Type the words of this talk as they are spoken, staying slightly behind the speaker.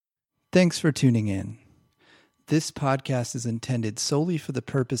Thanks for tuning in. This podcast is intended solely for the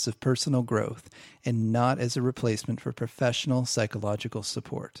purpose of personal growth and not as a replacement for professional psychological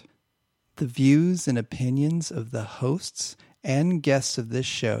support. The views and opinions of the hosts and guests of this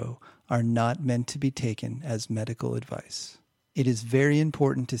show are not meant to be taken as medical advice. It is very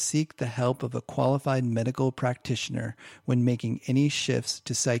important to seek the help of a qualified medical practitioner when making any shifts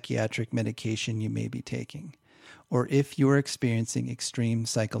to psychiatric medication you may be taking, or if you are experiencing extreme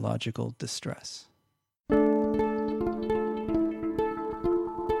psychological distress.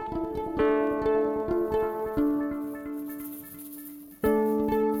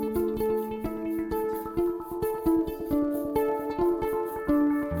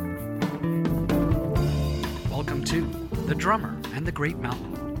 Welcome to The Drummer and the Great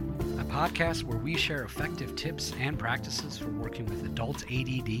Mountain, a podcast where we share effective tips and practices for working with adult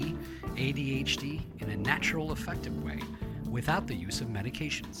ADD, ADHD in a natural, effective way without the use of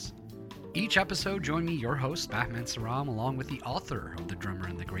medications. Each episode, join me, your host, Batman Saram, along with the author of The Drummer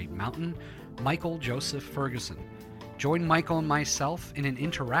and the Great Mountain, Michael Joseph Ferguson. Join Michael and myself in an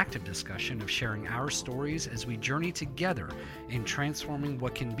interactive discussion of sharing our stories as we journey together in transforming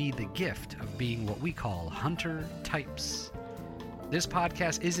what can be the gift of being what we call hunter types. This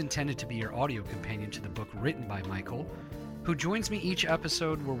podcast is intended to be your audio companion to the book written by Michael, who joins me each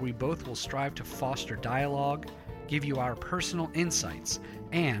episode where we both will strive to foster dialogue, give you our personal insights,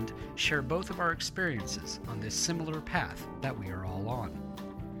 and share both of our experiences on this similar path that we are all on.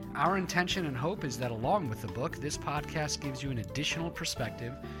 Our intention and hope is that along with the book, this podcast gives you an additional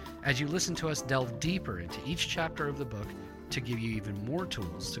perspective as you listen to us delve deeper into each chapter of the book to give you even more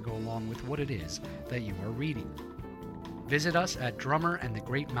tools to go along with what it is that you are reading. Visit us at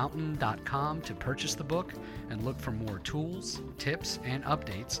drummerandthegreatmountain.com to purchase the book and look for more tools, tips, and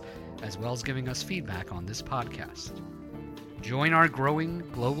updates, as well as giving us feedback on this podcast. Join our growing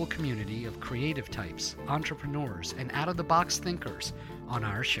global community of creative types, entrepreneurs, and out-of-the-box thinkers on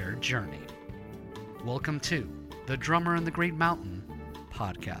our shared journey. Welcome to The Drummer and the Great Mountain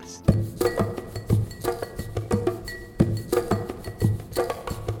podcast.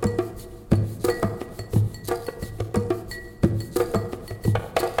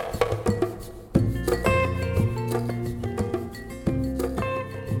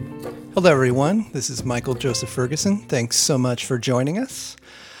 Hello, everyone. This is Michael Joseph Ferguson. Thanks so much for joining us.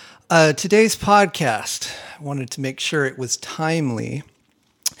 Today's podcast, I wanted to make sure it was timely,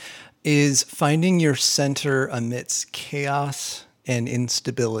 is finding your center amidst chaos and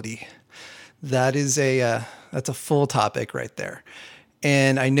instability. That's a full topic right there.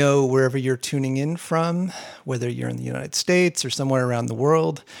 And I know wherever you're tuning in from, whether you're in the United States or somewhere around the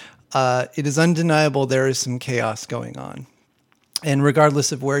world, it is undeniable there is some chaos going on. And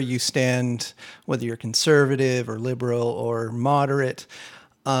regardless of where you stand, whether you're conservative or liberal or moderate,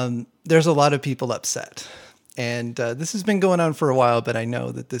 there's a lot of people upset. And this has been going on for a while, but I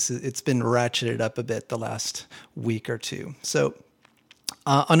know that it's been ratcheted up a bit the last week or two. So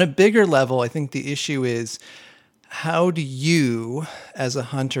on a bigger level, I think the issue is, how do you, as a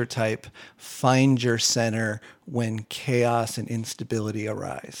hunter type, find your center when chaos and instability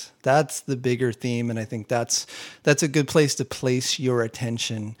arise? That's the bigger theme, and I think that's a good place to place your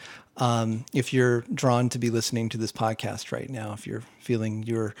attention if you're drawn to be listening to this podcast right now. If you're feeling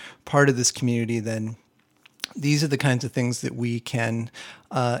you're part of this community, then these are the kinds of things that we can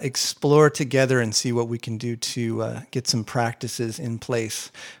explore together and see what we can do to get some practices in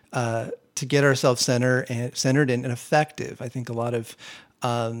place to get ourselves centered and effective. I think a lot of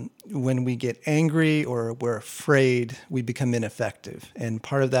when we get angry or we're afraid, we become ineffective. And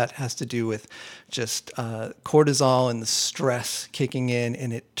part of that has to do with just cortisol and the stress kicking in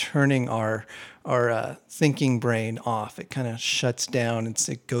and it turning our thinking brain off. It kind of shuts down and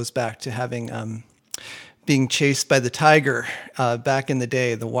it goes back to having being chased by the tiger. Back in the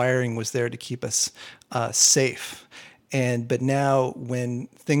day, the wiring was there to keep us safe. But now when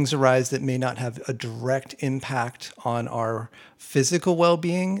things arise that may not have a direct impact on our physical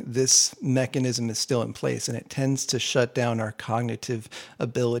well-being, this mechanism is still in place and it tends to shut down our cognitive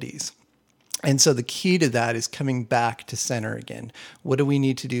abilities. And so the key to that is coming back to center again. What do we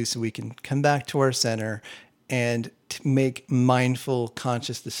need to do so we can come back to our center and to make mindful,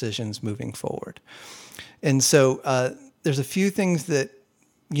 conscious decisions moving forward? And so there's a few things that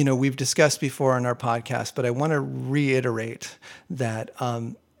we've discussed before on our podcast, but I want to reiterate that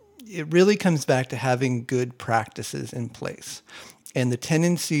it really comes back to having good practices in place. And the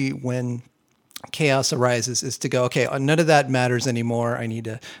tendency when chaos arises is to go, okay, none of that matters anymore. I need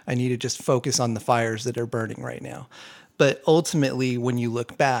to just focus on the fires that are burning right now. But ultimately, when you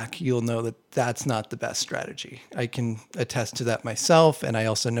look back, you'll know that that's not the best strategy. I can attest to that myself, and I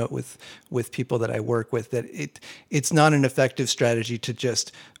also know it with people that I work with that it's not an effective strategy to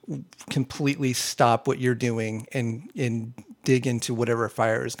just completely stop what you're doing and dig into whatever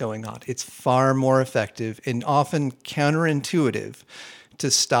fire is going on. It's far more effective and often counterintuitive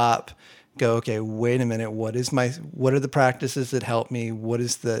to stop, go, okay, wait a minute, what are the practices that help me? What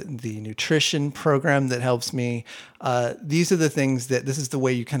is the nutrition program that helps me? These are the things this is the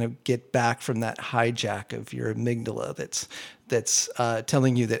way you kind of get back from that hijack of your amygdala that's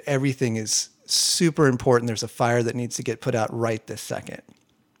telling you that everything is super important. There's a fire that needs to get put out right this second.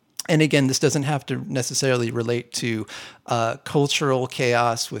 And again, this doesn't have to necessarily relate to cultural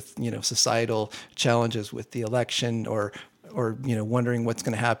chaos with, societal challenges with the election or wondering what's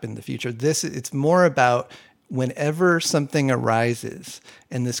going to happen in the future. It's more about whenever something arises,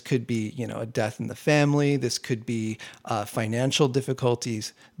 and this could be, a death in the family, this could be financial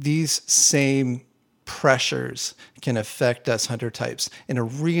difficulties, these same pressures can affect us hunter types in a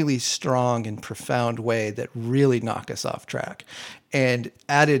really strong and profound way that really knock us off track. And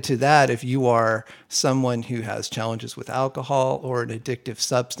added to that, if you are someone who has challenges with alcohol or an addictive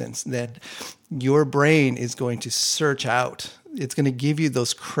substance, then your brain is going to search out. It's going to give you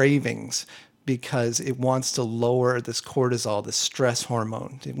those cravings because it wants to lower this cortisol, this stress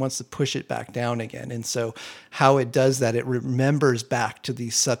hormone. It wants to push it back down again. And so how it does that, it remembers back to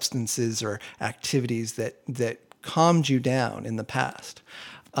these substances or activities that calmed you down in the past.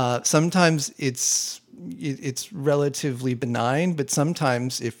 Sometimes it's relatively benign, but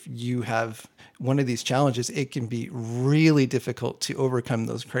sometimes if you have one of these challenges, it can be really difficult to overcome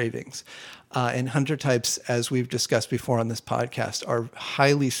those cravings. And hunter types, as we've discussed before on this podcast, are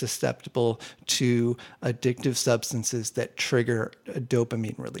highly susceptible to addictive substances that trigger a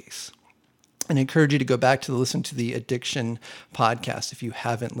dopamine release. And I encourage you to go back to listen to the addiction podcast if you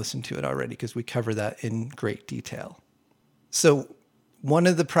haven't listened to it already, because we cover that in great detail. So one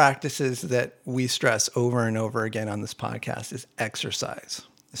of the practices that we stress over and over again on this podcast is exercise,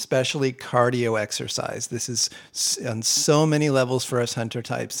 especially cardio exercise. This is on so many levels for us hunter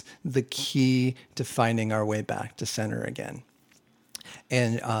types, the key to finding our way back to center again.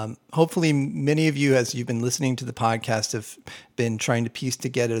 And hopefully many of you, as you've been listening to the podcast, have been trying to piece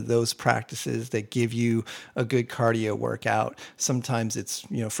together those practices that give you a good cardio workout. Sometimes it's,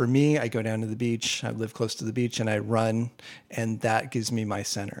 for me, I go down to the beach, I live close to the beach, and I run, and that gives me my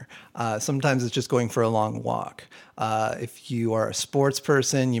center. Sometimes it's just going for a long walk. If you are a sports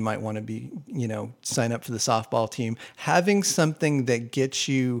person, you might want to be, sign up for the softball team. Having something that gets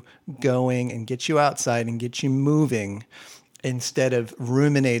you going and gets you outside and gets you moving instead of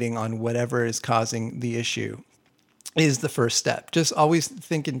ruminating on whatever is causing the issue is the first step. Just always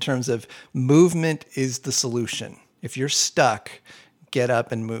think in terms of movement is the solution. If you're stuck, get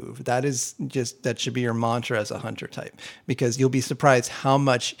up and move. That should be your mantra as a hunter type, because you'll be surprised how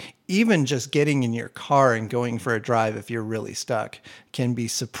much even just getting in your car and going for a drive, if you're really stuck, can be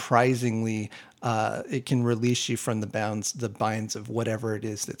surprisingly, it can release you from the binds of whatever it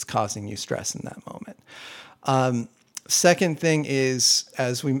is that's causing you stress in that moment. Second thing is,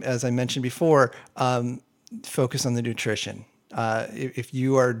 as I mentioned before, focus on the nutrition. If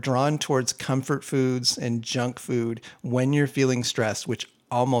you are drawn towards comfort foods and junk food when you're feeling stressed, which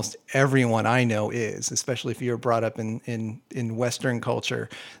almost everyone I know is, especially if you're brought up in Western culture,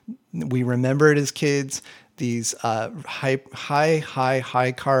 we remember it as kids. These high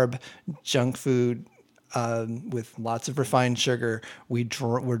carb junk food with lots of refined sugar, we're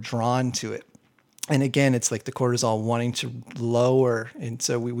drawn to it. And again, it's like the cortisol wanting to lower. And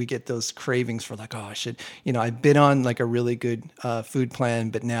so we get those cravings for like, oh, I should, I've been on like a really good food plan,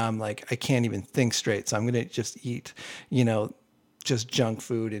 but now I'm like, I can't even think straight. So I'm going to just eat, just junk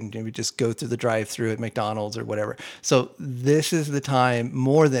food and maybe just go through the drive-through at McDonald's or whatever. So this is the time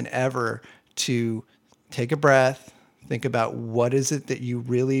more than ever to take a breath, think about what is it that you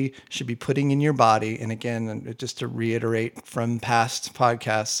really should be putting in your body. And again, just to reiterate from past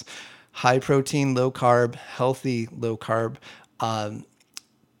podcasts, high protein, low carb, healthy low carb.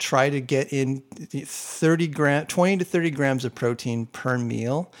 Try to get in 20 to 30 grams of protein per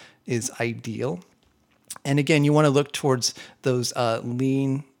meal is ideal. And again, you want to look towards those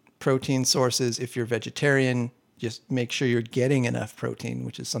lean protein sources. If you're vegetarian, just make sure you're getting enough protein,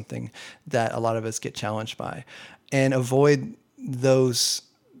 which is something that a lot of us get challenged by. And avoid those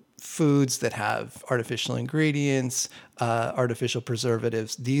foods that have artificial ingredients, artificial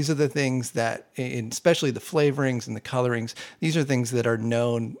preservatives. These are the things that, especially the flavorings and the colorings, these are things that are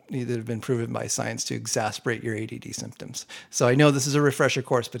known, that have been proven by science to exacerbate your ADD symptoms. So I know this is a refresher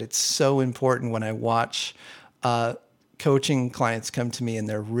course, but it's so important when I watch coaching clients come to me and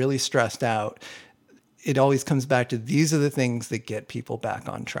they're really stressed out, it always comes back to these are the things that get people back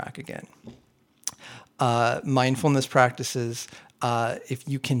on track again. Mindfulness practices. If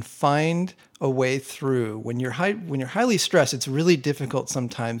you can find a way through when you're highly stressed, it's really difficult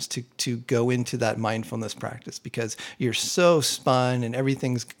sometimes to go into that mindfulness practice because you're so spun and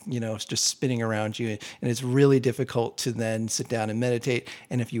everything's just spinning around you, and it's really difficult to then sit down and meditate.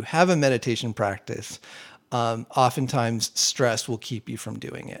 And if you have a meditation practice, oftentimes stress will keep you from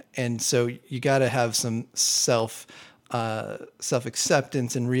doing it, and so you got to have some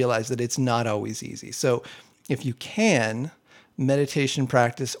self-acceptance and realize that it's not always easy. So if you can, meditation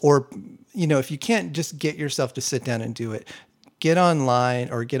practice, or, if you can't just get yourself to sit down and do it, get online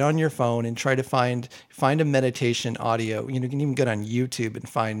or get on your phone and try to find a meditation audio. You can even go on YouTube and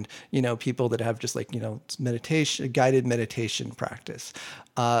find, people that have just guided meditation practice.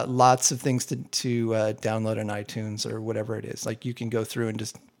 Lots of things to download on iTunes or whatever it is. Like you can go through and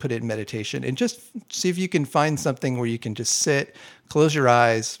just put it in meditation and just see if you can find something where you can just sit, close your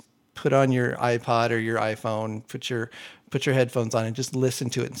eyes, put on your iPod or your iPhone, put your headphones on and just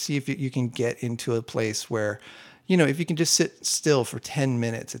listen to it and see if you can get into a place where, if you can just sit still for 10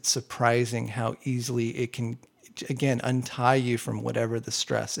 minutes, it's surprising how easily it can, again, untie you from whatever the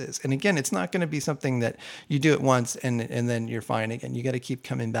stress is. And again, it's not going to be something that you do it once and then you're fine again. You got to keep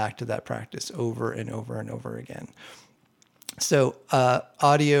coming back to that practice over and over and over again. So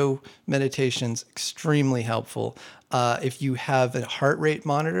audio meditation's extremely helpful. If you have a heart rate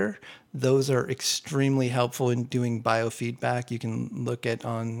monitor, those are extremely helpful in doing biofeedback. You can look at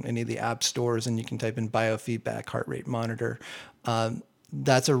on any of the app stores and you can type in biofeedback heart rate monitor.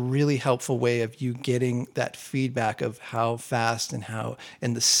 That's a really helpful way of you getting that feedback of how fast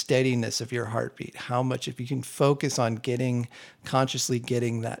and the steadiness of your heartbeat. How much, if you can focus on consciously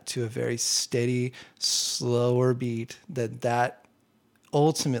getting that to a very steady, slower beat, that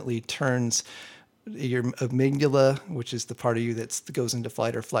ultimately turns your amygdala, which is the part of you that goes into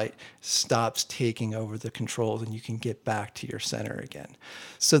fight or flight, stops taking over the controls and you can get back to your center again.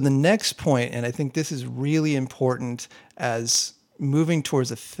 So the next point, and I think this is really important as moving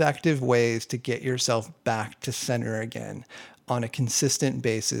towards effective ways to get yourself back to center again on a consistent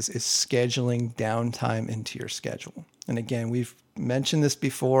basis, is scheduling downtime into your schedule. And again, we've mentioned this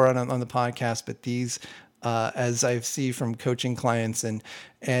before on the podcast, but these, as I see from coaching clients and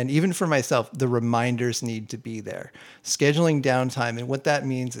even for myself, the reminders need to be there. Scheduling downtime, and what that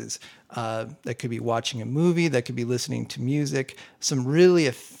means is that could be watching a movie, that could be listening to music, some really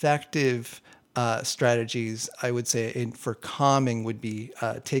effective strategies, I would say, for calming would be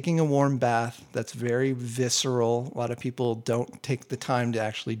taking a warm bath. That's very visceral. A lot of people don't take the time to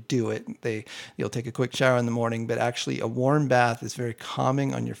actually do it. You'll take a quick shower in the morning, but actually a warm bath is very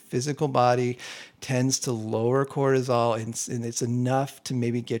calming on your physical body, tends to lower cortisol, and it's enough to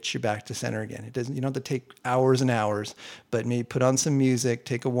maybe get you back to center again. You don't have to take hours and hours, but maybe put on some music,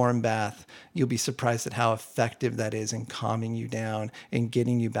 take a warm bath. You'll be surprised at how effective that is in calming you down and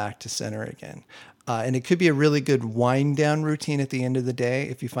getting you back to center again. And it could be a really good wind down routine at the end of the day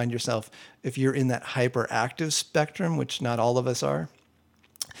if you find yourself, if you're in that hyperactive spectrum, which not all of us are.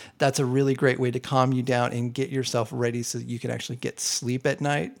 That's a really great way to calm you down and get yourself ready so that you can actually get sleep at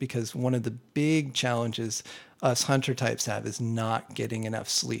night, because one of the big challenges us hunter types have is not getting enough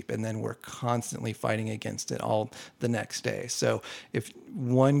sleep, and then we're constantly fighting against it all the next day. So if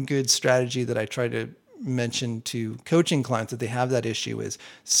one good strategy that I try to mention to coaching clients that they have that issue is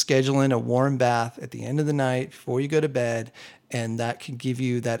schedule in a warm bath at the end of the night before you go to bed, and that can give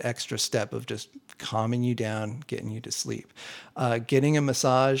you that extra step of just calming you down, getting you to sleep. Getting a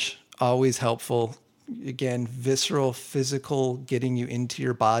massage, always helpful. Again, visceral, physical, getting you into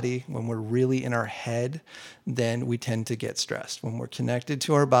your body. When we're really in our head, then we tend to get stressed. When we're connected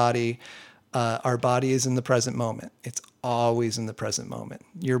to our body is in the present moment. It's always in the present moment.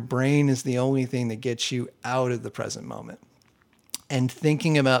 Your brain is the only thing that gets you out of the present moment. And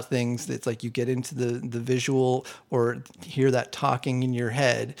thinking about things, that's like you get into the visual or hear that talking in your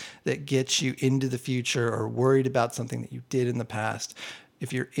head that gets you into the future or worried about something that you did in the past.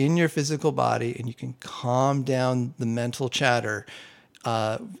 If you're in your physical body and you can calm down the mental chatter,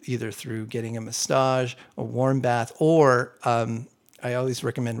 either through getting a massage, a warm bath, or I always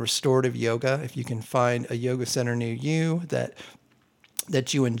recommend restorative yoga. If you can find a yoga center near you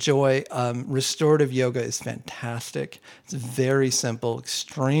that you enjoy, restorative yoga is fantastic. It's very simple,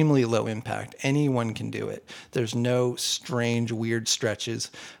 extremely low impact. Anyone can do it. There's no strange, weird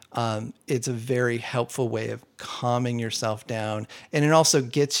stretches. It's a very helpful way of calming yourself down. And it also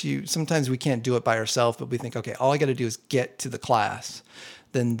gets you, sometimes we can't do it by ourselves, but we think, okay, all I got to do is get to the class.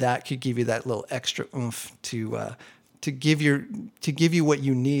 Then that could give you that little extra oomph to to give you what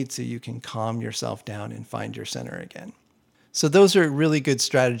you need so you can calm yourself down and find your center again. So those are really good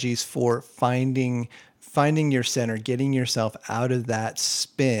strategies for finding your center, getting yourself out of that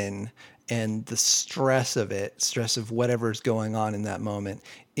spin and the stress of whatever's going on in that moment,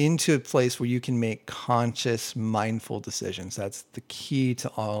 into a place where you can make conscious, mindful decisions. That's the key to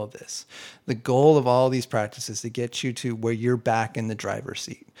all of this. The goal of all these practices is to get you to where you're back in the driver's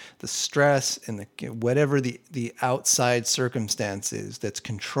seat. The stress and whatever the outside circumstance is that's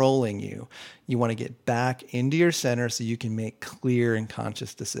controlling you, you want to get back into your center so you can make clear and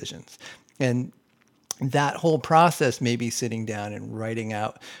conscious decisions. And that whole process may be sitting down and writing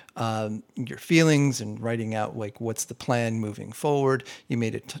out your feelings and writing out like what's the plan moving forward. You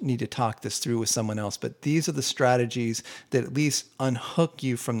may need to talk this through with someone else, but these are the strategies that at least unhook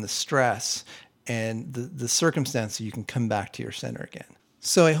you from the stress and the circumstance so you can come back to your center again.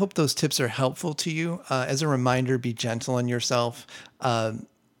 So I hope those tips are helpful to you. As a reminder, be gentle on yourself.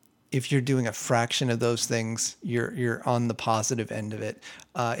 If you're doing a fraction of those things, you're on the positive end of it.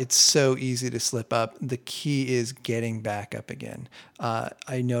 It's so easy to slip up. The key is getting back up again.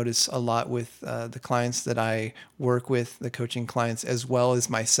 I notice a lot with the clients that I work with, the coaching clients, as well as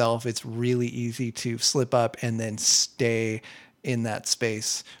myself. It's really easy to slip up and then stay in that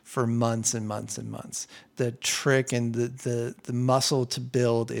space for months and months and months. The trick and the muscle to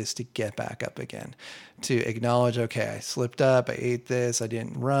build is to get back up again, to acknowledge, okay, I slipped up, I ate this, I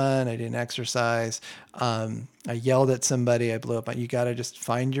didn't run, I didn't exercise, I yelled at somebody, I blew up. You got to just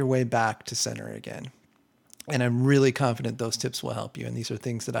find your way back to center again. And I'm really confident those tips will help you. And these are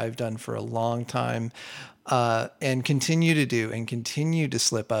things that I've done for a long time and continue to do, and continue to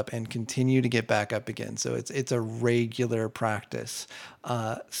slip up and continue to get back up again. So it's a regular practice.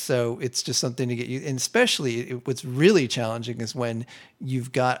 So it's just something to get you, and especially what's really challenging is when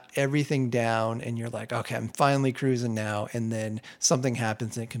you've got everything down and you're like, okay, I'm finally cruising now. And then something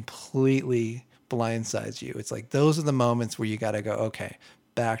happens and it completely blindsides you. It's like, those are the moments where you got to go, okay,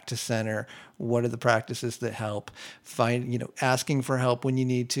 back to center. What are the practices that help? Asking for help when you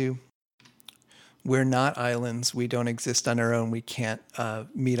need to. We're not islands. We don't exist on our own. We can't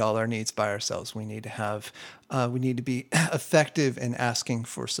meet all our needs by ourselves. We need to be effective in asking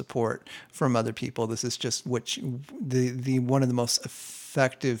for support from other people. This is just the one of the most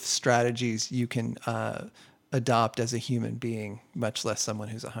effective strategies you can adopt as a human being, much less someone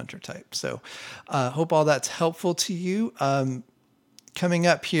who's a hunter type. So hope all that's helpful to you. Coming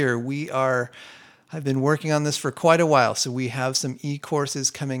up here, I've been working on this for quite a while, so we have some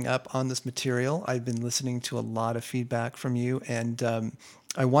e-courses coming up on this material. I've been listening to a lot of feedback from you, and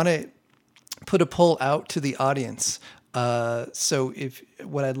I want to put a poll out to the audience. So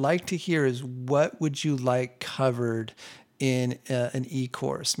what I'd like to hear is, what would you like covered in an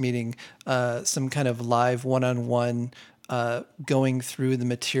e-course, meaning some kind of live one-on-one going through the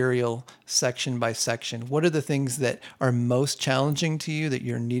material section by section. What are the things that are most challenging to you that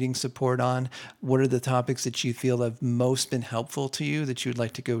you're needing support on? What are the topics that you feel have most been helpful to you that you'd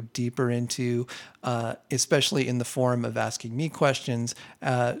like to go deeper into, especially in the form of asking me questions,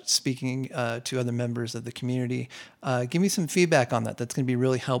 speaking to other members of the community? Give me some feedback on that. That's going to be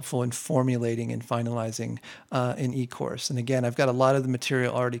really helpful in formulating and finalizing an e-course. And again, I've got a lot of the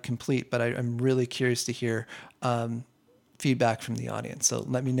material already complete, but I'm really curious to hear feedback from the audience. So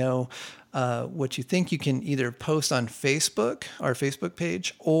let me know what you think. You can either post on Facebook, our Facebook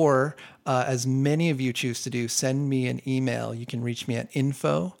page, or as many of you choose to do, send me an email. You can reach me at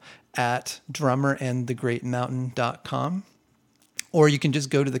info@drummerandthegreatmountain.com, or you can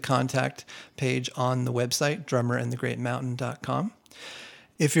just go to the contact page on the website, drummerandthegreatmountain.com.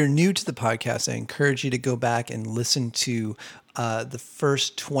 If you're new to the podcast, I encourage you to go back and listen to the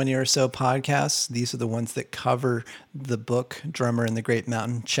first 20 or so podcasts. These are the ones that cover the book, Drummer and the Great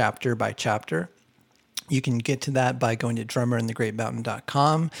Mountain, chapter by chapter. You can get to that by going to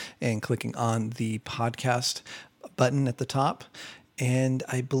drummerandthegreatmountain.com and clicking on the podcast button at the top. And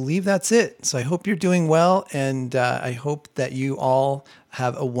I believe that's it. So I hope you're doing well, and I hope that you all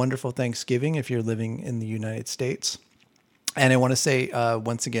have a wonderful Thanksgiving if you're living in the United States. And I want to say,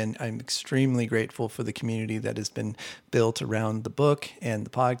 once again, I'm extremely grateful for the community that has been built around the book and the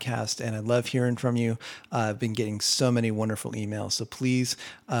podcast, and I love hearing from you. I've been getting so many wonderful emails, so please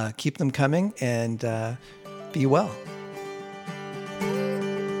keep them coming, and be well.